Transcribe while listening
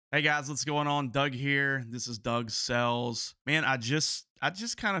Hey guys, what's going on? Doug here. This is Doug Sells. Man, I just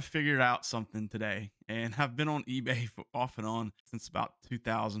kind of figured out something today, and I've been on eBay for off and on since about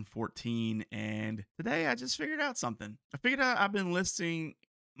 2014. And today I just figured out something. I figured out I've been listing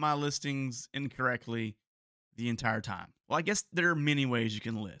my listings incorrectly the entire time. Well, I guess there are many ways you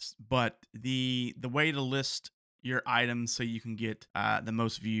can list, but the way to list your items so you can get the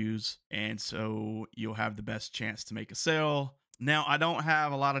most views, and so you'll have the best chance to make a sale. Now, I don't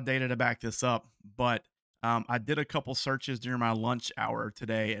have a lot of data to back this up, but I did a couple searches during my lunch hour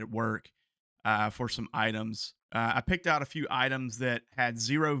today at work for some items. I picked out a few items that had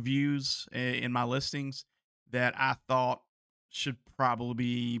zero views in my listings that I thought should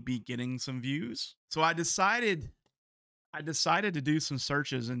probably be getting some views. So I decided to do some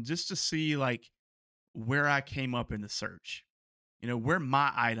searches and just to see like where I came up in the search. Where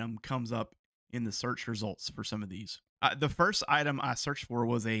my item comes up in the search results for some of these. The first item I searched for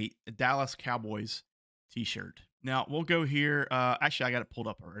was a Dallas Cowboys t-shirt. Now we'll go here. Actually, I got it pulled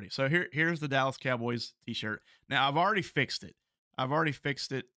up already. So here's the Dallas Cowboys t-shirt. Now I've already fixed it.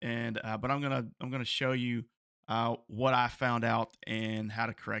 And but I'm gonna show you what I found out and how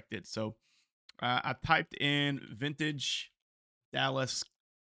to correct it. So I typed in vintage Dallas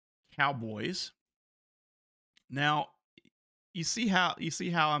Cowboys. Now you see how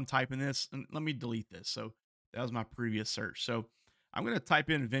I'm typing this, and let me delete this. So that was my previous search. So I'm going to type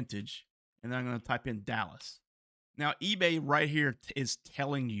in vintage, and then I'm going to type in Dallas. Now eBay right here is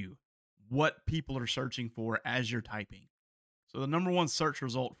telling you what people are searching for as you're typing. So the number one search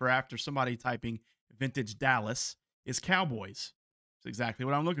result for after somebody typing vintage Dallas is Cowboys. It's exactly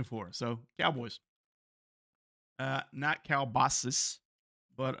what I'm looking for. So Cowboys, not Calabasas,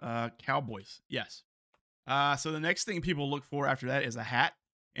 but Cowboys. Yes. So the next thing people look for after that is a hat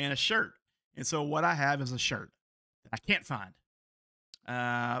and a shirt. And so what I have is a shirt that I can't find.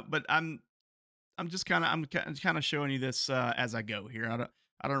 But I'm just kind of showing you this as I go here.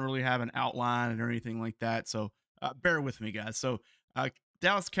 I don't really have an outline or anything like that. So bear with me, guys. So uh,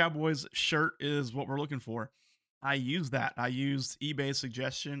 Dallas Cowboys shirt is what we're looking for. I use that. I used eBay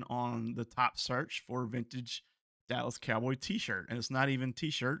suggestion on the top search for vintage Dallas Cowboy t-shirt. And it's not even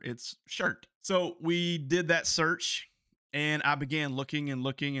t-shirt, it's shirt. So we did that search and I began looking and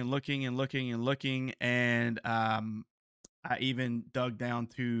looking and looking and looking and looking. And I even dug down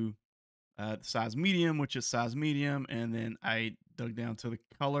to the size medium, which is size medium. And then I dug down to the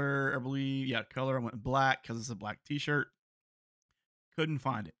color, I believe. Yeah, color. I went black because it's a black t-shirt. Couldn't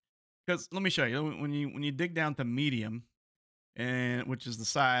find it. Because let me show you. When you dig down to medium, and which is the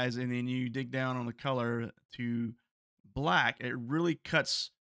size, and then you dig down on the color to black, it really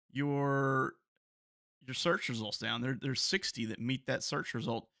cuts your your search results down. There's 60 that meet that search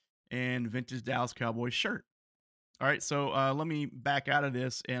result and vintage Dallas Cowboys shirt. All right, so let me back out of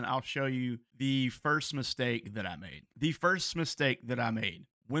this and I'll show you the first mistake that I made. The first mistake that I made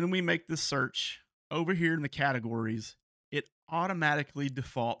when we make this search over here in the categories, it automatically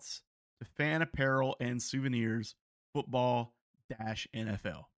defaults to fan apparel and souvenirs, football dash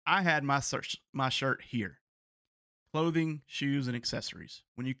NFL. I had my shirt here, clothing, shoes, and accessories.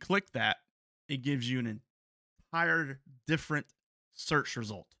 When you click that, it gives you an entire different search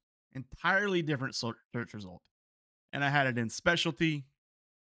result, entirely different search result. And I had it in specialty,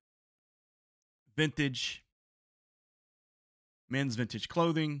 vintage, men's vintage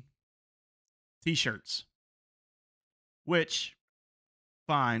clothing, t-shirts, which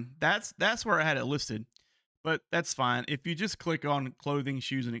fine. That's where I had it listed, but that's fine. If you just click on clothing,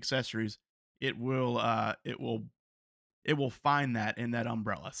 shoes, and accessories, it will find that in that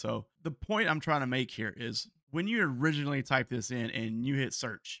umbrella. So the point I'm trying to make here is when you originally type this in and you hit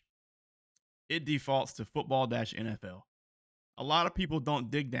search, it defaults to football dash NFL. A lot of people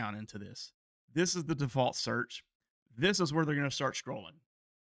don't dig down into this. This is the default search. This is where they're going to start scrolling.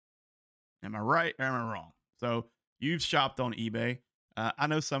 Am I right or am I wrong? So you've shopped on eBay. I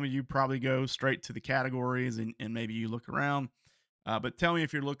know some of you probably go straight to the categories and maybe you look around. But tell me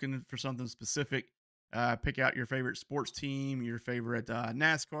if you're looking for something specific. Pick out your favorite sports team, your favorite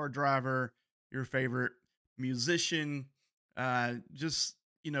NASCAR driver, your favorite musician. Just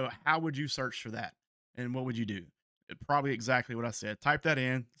how would you search for that? And what would you do? Probably exactly what I said. Type that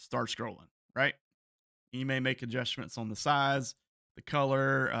in, start scrolling, right? You may make adjustments on the size, the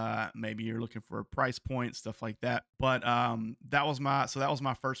color. Maybe you're looking for a price point, stuff like that. But that was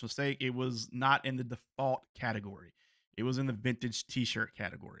my first mistake. It was not in the default category. It was in the vintage T-shirt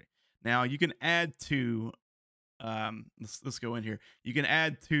category. Now you can add to. Let's go in here. You can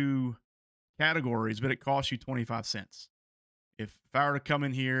add two categories, but it costs you 25 cents. If I were to come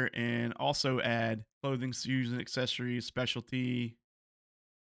in here and also add clothing, shoes, and accessories, specialty,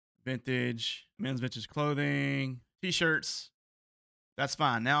 vintage, men's vintage clothing, t-shirts. That's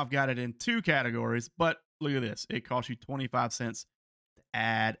fine. Now I've got it in 2 categories, but look at this. It costs you 25 cents to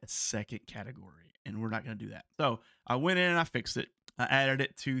add a second category, and we're not going to do that. So I went in and I fixed it. I added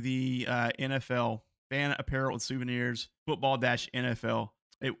it to the NFL fan apparel and souvenirs, football-NFL.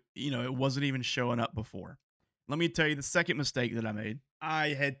 It wasn't even showing up before. Let me tell you the second mistake that I made. I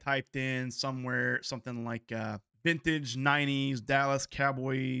had typed in somewhere something like vintage 90s Dallas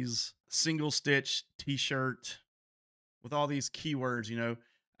Cowboys single stitch t-shirt with all these keywords.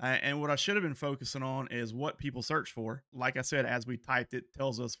 And what I should have been focusing on is what people search for. Like I said, as we typed, it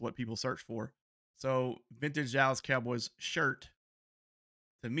tells us what people search for. So vintage Dallas Cowboys shirt,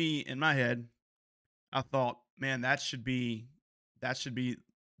 to me, in my head, I thought, man, that should be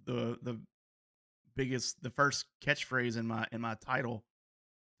the biggest, the first catchphrase in my title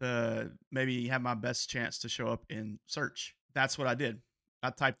to maybe have my best chance to show up in search. That's what I did.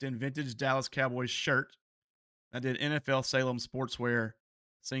 I typed in vintage Dallas Cowboys shirt. I did NFL Salem sportswear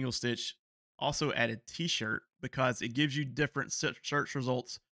single stitch. Also added t-shirt because it gives you different search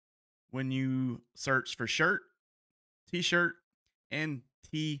results when you search for shirt, t-shirt, and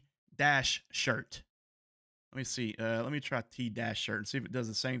t-shirt. Let me see. Let me try t-shirt and see if it does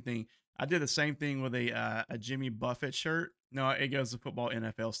the same thing. I did the same thing with a Jimmy Buffett shirt. No, it goes to football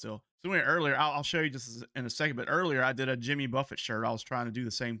NFL still. So earlier, I'll show you just in a second, but earlier I did a Jimmy Buffett shirt. I was trying to do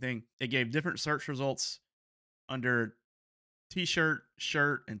the same thing. It gave different search results under t-shirt,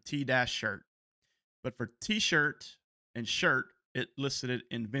 shirt, and t-shirt. But for t-shirt and shirt, it listed it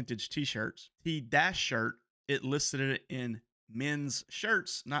in vintage t-shirts. T-shirt, it listed it in men's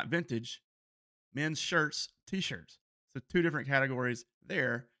shirts, not vintage. Men's shirts, t-shirts. So 2 different categories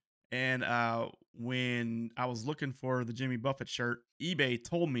there. And when I was looking for the Jimmy Buffett shirt, eBay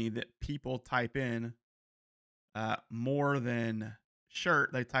told me that people type in more than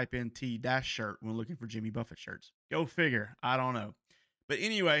shirt. They type in t-shirt when looking for Jimmy Buffett shirts. Go figure. I don't know. But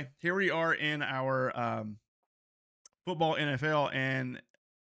anyway, here we are in our football NFL. And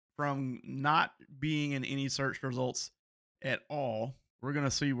from not being in any search results at all, we're going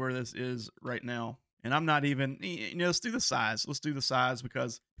to see where this is right now. And I'm not even, let's do the size. Let's do the size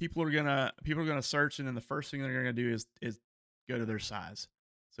because people are gonna search, and then the first thing they're gonna do is go to their size,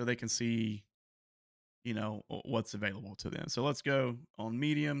 so they can see, what's available to them. So let's go on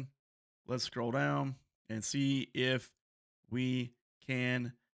medium. Let's scroll down and see if we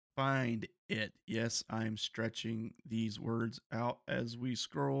can find it. Yes, I'm stretching these words out as we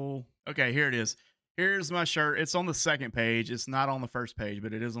scroll. Okay, here it is. Here's my shirt. It's on the second page. It's not on the first page,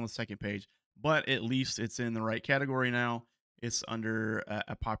 but it is on the second page. But at least it's in the right category now. It's under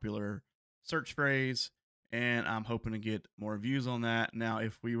a popular search phrase, and I'm hoping to get more views on that. Now,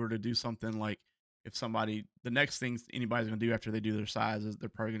 if we were to do something like, the next thing anybody's going to do after they do their size is they're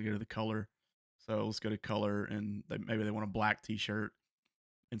probably going to go to the color. So let's go to color, and maybe they want a black t-shirt.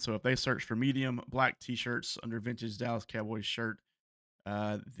 And so if they search for medium black t-shirts under vintage Dallas Cowboys shirt,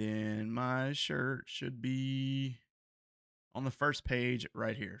 then my shirt should be on the first page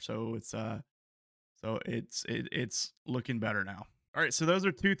right here. So it's looking better now. All right, so those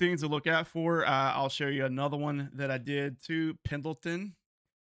are 2 things to look out for. I'll show you another one that I did too. Pendleton.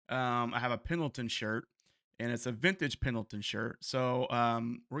 I have a Pendleton shirt, and it's a vintage Pendleton shirt. So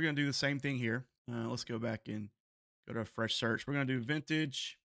we're gonna do the same thing here. Let's go back and go to a fresh search. We're gonna do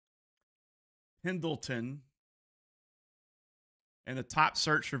vintage Pendleton. And the top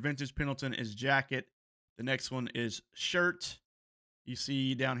search for vintage Pendleton is jacket. The next one is shirt. You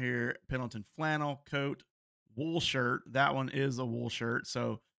see down here, Pendleton flannel coat, wool shirt. That one is a wool shirt.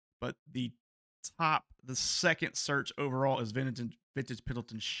 But the second search overall is vintage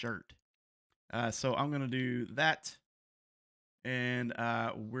Pendleton shirt. So I'm going to do that. And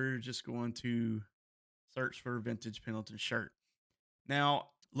we're just going to search for vintage Pendleton shirt. Now,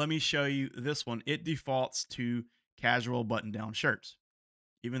 let me show you this one. It defaults to casual button-down shirts.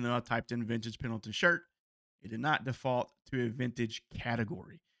 Even though I typed in vintage Pendleton shirt, it did not default to a vintage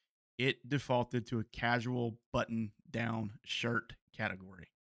category. It defaulted to a casual button-down shirt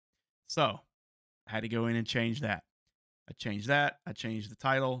category. So I had to go in and change that. I changed the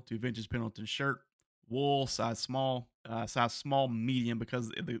title to vintage Pendleton shirt, wool, size small medium, because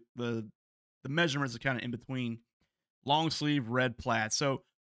the measurements are kind of in between. Long sleeve red plaid. So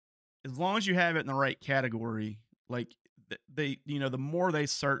as long as you have it in the right category, like the more they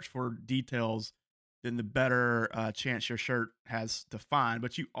search for details, then the better chance your shirt has to find.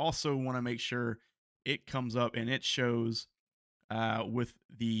 But you also want to make sure it comes up and it shows with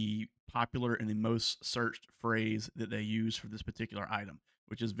the popular and the most searched phrase that they use for this particular item,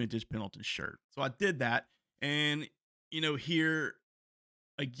 which is vintage Pendleton shirt. So I did that, and here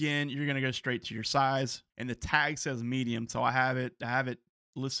again, you're gonna go straight to your size, and the tag says medium, so I have it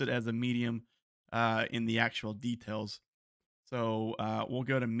listed as a medium in the actual details. So we'll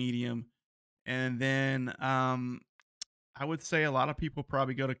go to medium, and then I would say a lot of people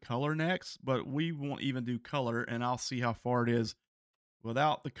probably go to color next, but we won't even do color, and I'll see how far it is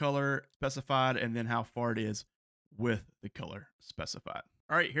without the color specified, and then how far it is with the color specified.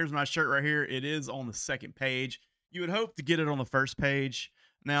 All right, here's my shirt right here. It is on the second page. You would hope to get it on the first page.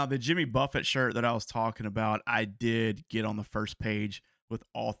 Now, the Jimmy Buffett shirt that I was talking about, I did get on the first page with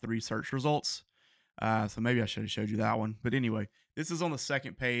all 3 search results. So maybe I should have showed you that one. But anyway, this is on the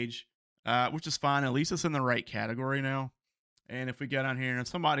second page, which is fine. At least it's in the right category now. And if we get on here and if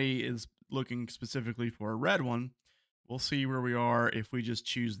somebody is looking specifically for a red one, we'll see where we are. If we just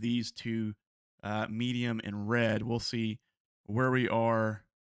choose these 2, medium and red, we'll see where we are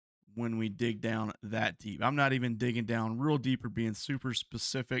when we dig down that deep. I'm not even digging down real deep or being super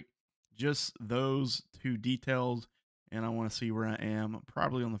specific, just those 2 details. And I want to see where I am,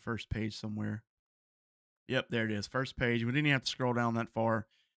 probably on the first page somewhere. Yep, there it is. First page. We didn't even have to scroll down that far,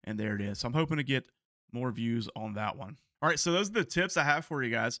 and there it is. So I'm hoping to get more views on that one. All right, so those are the tips I have for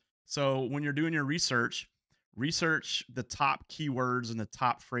you guys. So when you're doing your research, research the top keywords and the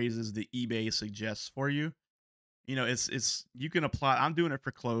top phrases that eBay suggests for you. You know, it's you can apply. I'm doing it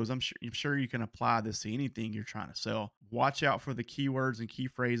for clothes. I'm sure you can apply this to anything you're trying to sell. Watch out for the keywords and key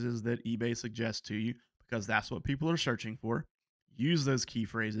phrases that eBay suggests to you, because that's what people are searching for. Use those key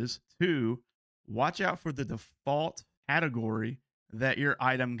phrases. 2, watch out for the default category that your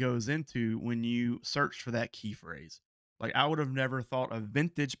item goes into when you search for that key phrase. Like, I would have never thought a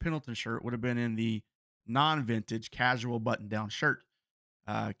vintage Pendleton shirt would have been in the non-vintage casual button-down shirt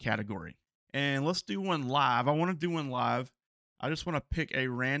category. And let's do one live. I want to do one live. I just want to pick a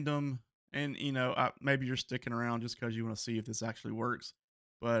random, and maybe you're sticking around just because you want to see if this actually works.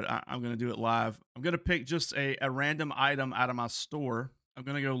 But I'm going to do it live. I'm going to pick just a random item out of my store. I'm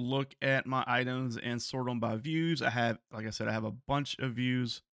going to go look at my items and sort them by views. I have, like I said, I have a bunch of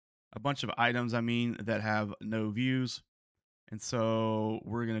views, a bunch of items, that have no views. And so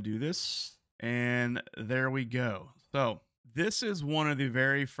we're going to do this. And there we go. So this is one of the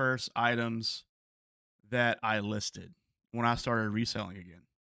very first items that I listed when I started reselling again.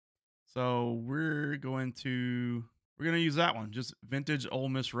 So we're going to use that one, just vintage Ole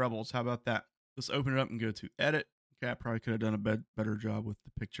Miss Rebels. How about that? Let's open it up and go to edit. Okay, I probably could have done a better job with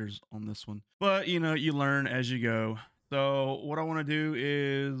the pictures on this one, but you learn as you go. So what I want to do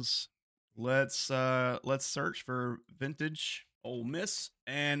is let's search for vintage Ole Miss,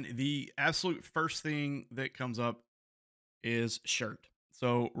 and the absolute first thing that comes up is shirt.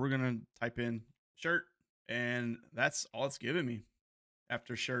 So we're gonna type in shirt, and that's all it's giving me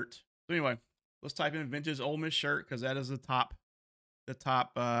after shirt. So anyway, let's type in vintage Ole Miss shirt, because that is the top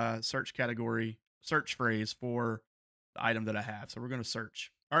search category, search phrase for the item that I have. So we're gonna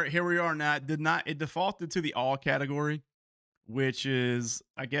search. All right, here we are now. It defaulted to the all category, which is,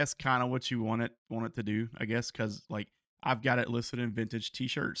 I guess, kind of what you want it to do, I guess, because like I've got it listed in vintage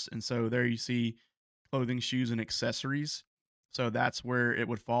t-shirts, and so there you see clothing, shoes, and accessories. So that's where it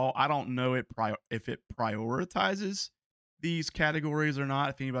would fall. I don't know if it prioritizes these categories or not.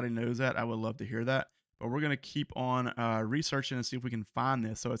 If anybody knows that, I would love to hear that. But we're gonna keep on researching and see if we can find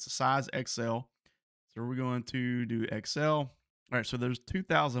this. So it's a size XL. So we're going to do XL. All right. So there's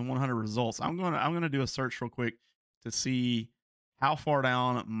 2,100 results. I'm gonna do a search real quick to see how far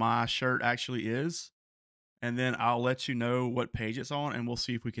down my shirt actually is, and then I'll let you know what page it's on, and we'll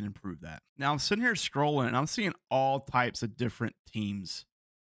see if we can improve that. Now I'm sitting here scrolling, and I'm seeing all types of different teams.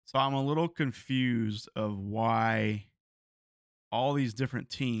 So I'm a little confused of why all these different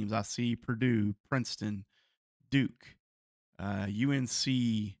teams. I see Purdue, Princeton, Duke,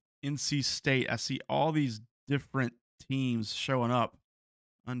 UNC, NC State. I see all these different teams showing up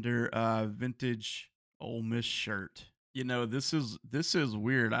under vintage Ole Miss shirt. This is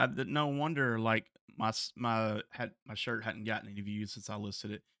weird. No wonder like my shirt hadn't gotten any views since I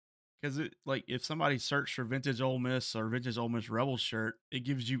listed it, because if somebody searched for vintage Ole Miss or vintage Ole Miss Rebel shirt, it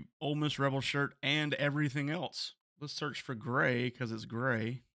gives you Ole Miss Rebel shirt and everything else. Let's search for gray because it's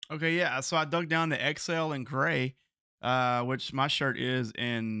gray. Okay, yeah. So I dug down to XL and gray, which my shirt is,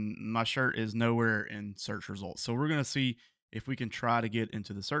 and my shirt is nowhere in search results. So we're gonna see if we can try to get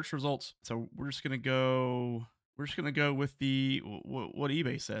into the search results. So we're just gonna go with the what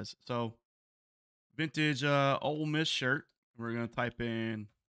eBay says. So vintage Ole Miss shirt. We're gonna type in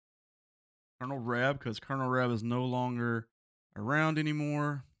Colonel Reb, because Colonel Reb is no longer around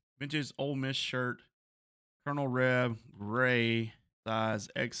anymore. Vintage Ole Miss shirt, Colonel Reb, gray, size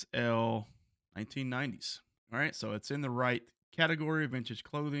XL, 1990s. All right, so it's in the right category vintage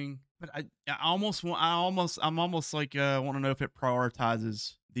clothing, but I'm almost like want to know if it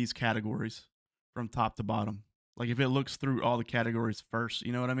prioritizes these categories from top to bottom. Like if it looks through all the categories first,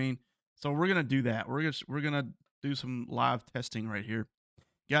 you know what I mean? So we're gonna do that. We're gonna do some live testing right here.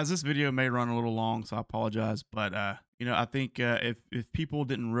 Guys, this video may run a little long, so I apologize. But I think if people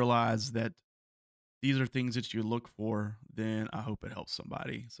didn't realize that these are things that you look for, then I hope it helps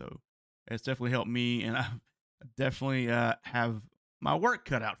somebody. So it's definitely helped me, and I definitely have my work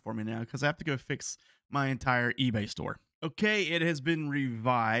cut out for me now because I have to go fix my entire eBay store. Okay, it has been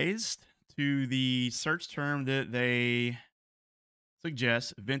revised to the search term that they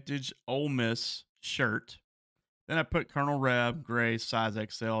suggest: vintage Ole Miss shirt. Then I put Colonel Reb, gray, size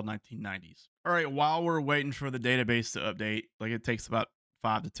XL, 1990s. All right, while we're waiting for the database to update, like it takes about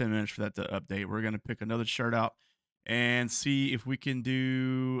 5 to 10 minutes for that to update, we're going to pick another shirt out and see if we can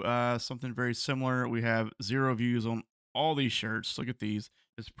do something very similar. We have 0 views on all these shirts. Look at these.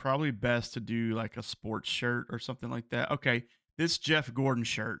 It's probably best to do like a sports shirt or something like that. Okay, this Jeff Gordon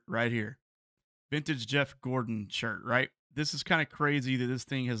shirt right here. Vintage Jeff Gordon shirt, right? This is kind of crazy that this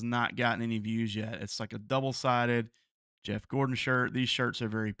thing has not gotten any views yet. It's like a double-sided Jeff Gordon shirt. These shirts are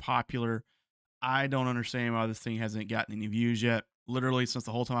very popular. I don't understand why this thing hasn't gotten any views yet. Literally, since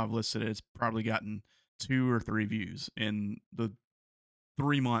the whole time I've listed it, it's probably gotten 2 or 3 views in the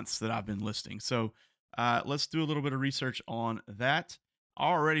 3 months that I've been listing. So let's do a little bit of research on that. I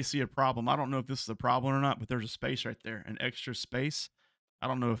already see a problem. I don't know if this is a problem or not, but there's a space right there, an extra space. I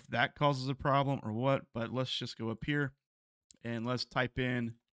don't know if that causes a problem or what, but let's just go up here and let's type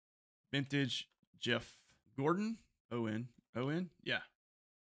in vintage Jeff Gordon, O-N, O-N, yeah.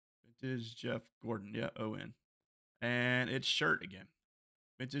 Vintage Jeff Gordon, yeah, O-N. And it's shirt again.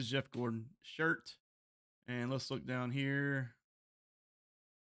 Vintage Jeff Gordon shirt. And let's look down here.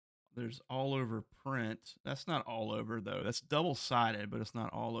 There's all over print. That's not all over though. That's double-sided, but it's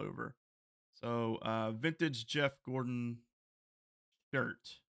not all over. So vintage Jeff Gordon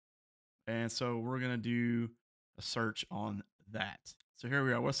shirt. And so we're going to do a search on that. So here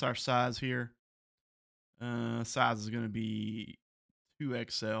we are. What's our size here? Size is going to be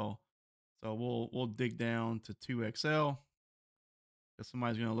 2XL. So we'll dig down to 2XL. Because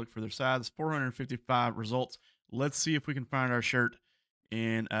somebody's going to look for their size. 455 results. Let's see if we can find our shirt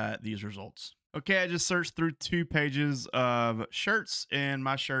in these results. Okay, I just searched through 2 pages of shirts, and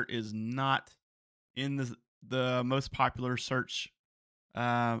my shirt is not in the most popular search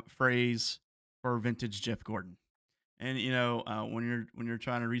phrase for vintage Jeff Gordon. And when you're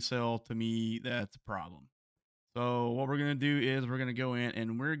trying to resell, to me, that's a problem. So what we're gonna do is we're gonna go in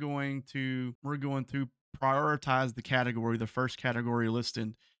and we're going to prioritize the category, the first category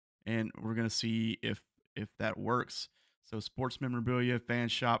listed, and we're gonna see if that works. So sports memorabilia, fan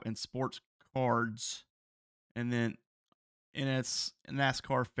shop, and sports cards, and then it's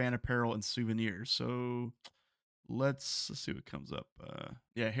NASCAR fan apparel and souvenirs. So let's see what comes up.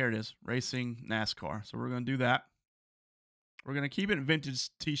 Yeah, here it is, racing NASCAR. So we're gonna do that. We're gonna keep it vintage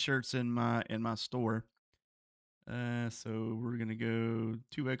t-shirts in my store. So we're gonna go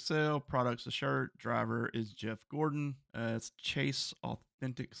 2XL. Products a shirt. Driver is Jeff Gordon. It's Chase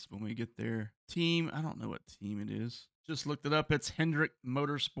Authentics when we get there. Team, I don't know what team it is. Just looked it up. It's Hendrick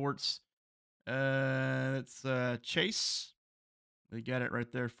Motorsports. It's Chase. They got it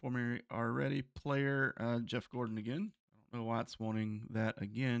right there for me already. Player, Jeff Gordon again. I don't know why it's wanting that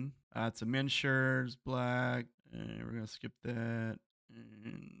again. It's a men's shirt, it's black. And we're gonna skip that.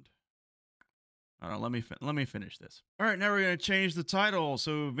 And let me finish this. All right, now we're gonna change the title.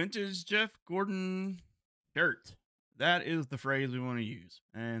 So vintage Jeff Gordon shirt. That is the phrase we want to use.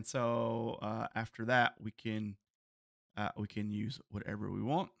 And so after that, we can use whatever we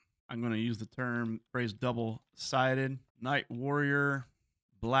want. I'm going to use the phrase double-sided. Night Warrior,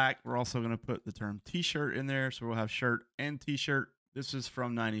 black. We're also going to put the term t-shirt in there. So we'll have shirt and t-shirt. This is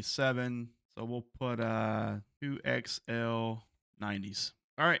from 97. So we'll put 2XL 90s.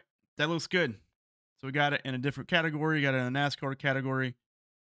 All right, that looks good. So we got it in a different category. You got it in the NASCAR category,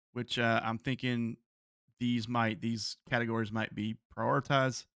 which I'm thinking these categories might be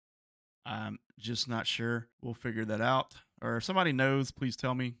prioritized. I'm just not sure. We'll figure that out. Or if somebody knows, please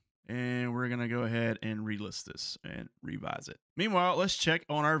tell me. And we're going to go ahead and relist this and revise it. Meanwhile, let's check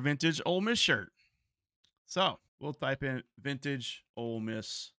on our vintage Ole Miss shirt. So we'll type in vintage Ole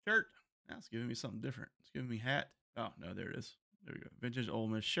Miss shirt. Now it's giving me something different. It's giving me hat. Oh, no, there it is. There we go. Vintage Ole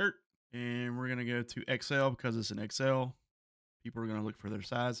Miss shirt. And we're going to go to XL because it's an XL. People are going to look for their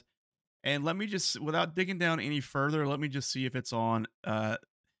size. And let me just, without digging down any further, let me just see if it's on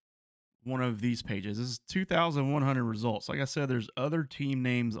one of these pages. This is 2,100 results. Like I said, there's other team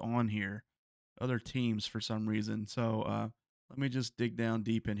names on here, other teams for some reason. So Let me just dig down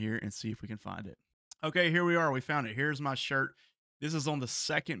deep in here and see if we can find it. Okay, here we are. We found it. Here's my shirt. This is on the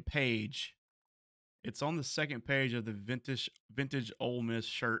second page. It's on the second page of the vintage Ole Miss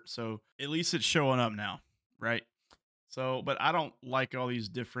shirt. So at least it's showing up now, right? So, but I don't like all these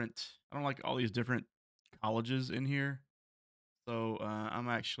different. I don't like all these different colleges in here. So I'm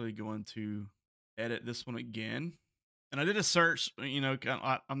actually going to edit this one again. And I did a search. I'm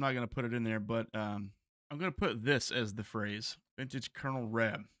not going to put it in there, but I'm going to put this as the phrase: vintage Colonel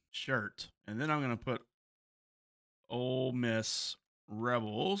Reb shirt, and then I'm going to put Ole Miss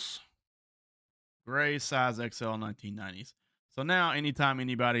Rebels. Gray size XL 1990s. So now anytime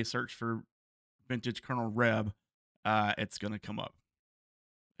anybody search for vintage Colonel Reb, it's going to come up,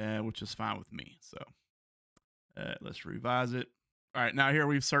 which is fine with me. So let's revise it. All right, now here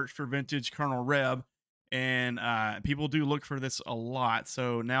we've searched for vintage Colonel Reb, and people do look for this a lot.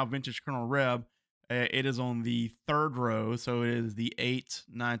 So now vintage Colonel Reb, it is on the third row. So it is the 8th,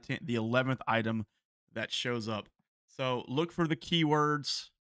 9th, 10th, the 11th item that shows up. So look for the keywords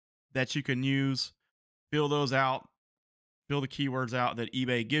that you can use. Fill those out. Fill the keywords out that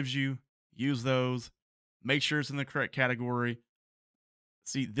eBay gives you. Use those. Make sure it's in the correct category.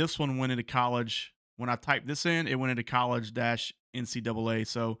 See, this one went into college. When I typed this in, it went into college-NCAA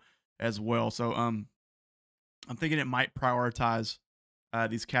so as well. So I'm thinking it might prioritize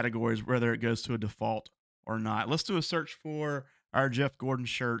these categories, whether it goes to a default or not. Let's do a search for our Jeff Gordon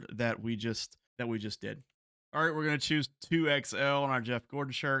shirt that we just did. All right, we're going to choose 2XL on our Jeff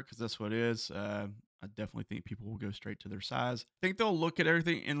Gordon shirt because that's what it is. I definitely think people will go straight to their size. I think they'll look at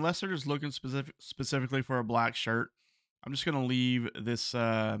everything, unless they're just looking specifically for a black shirt. I'm just going to leave this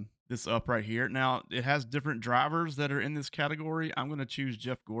this up right here. Now, it has different drivers that are in this category. I'm going to choose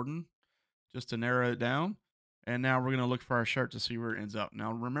Jeff Gordon just to narrow it down. And now we're going to look for our shirt to see where it ends up.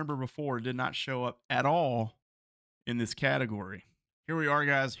 Now, remember before, it did not show up at all in this category. Here we are,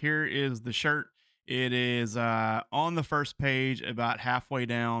 guys. Here is the shirt. It is on the first page, about halfway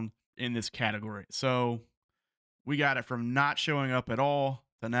down in this category. So we got it from not showing up at all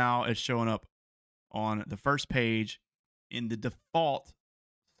to now it's showing up on the first page in the default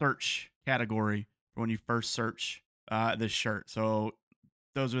search category for when you first search this shirt. So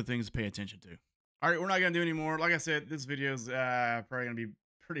those are the things to pay attention to. All right, we're not going to do any more. Like I said, this video is probably going to be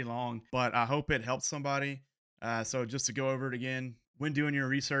pretty long, but I hope it helps somebody. So just to go over it again, when doing your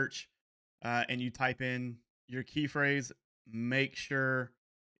research and you type in your key phrase, make sure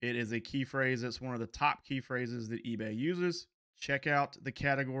it is a key phrase that's one of the top key phrases that eBay uses. Check out the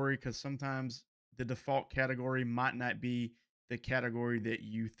category because sometimes the default category might not be the category that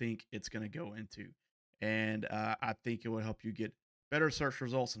you think it's going to go into. And I think it will help you get better search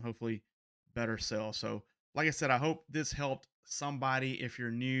results and hopefully better sales. So like I said, I hope this helped somebody. If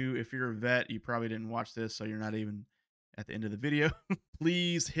you're new, if you're a vet, you probably didn't watch this, so you're not even at the end of the video.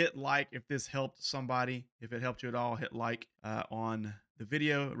 Please hit like if this helped somebody. If it helped you at all, hit like on the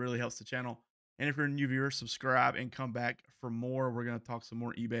video. It really helps the channel. And if you're a new viewer, subscribe and come back for more. We're going to talk some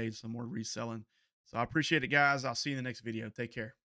more eBay, some more reselling. So I appreciate it, guys. I'll see you in the next video. Take care.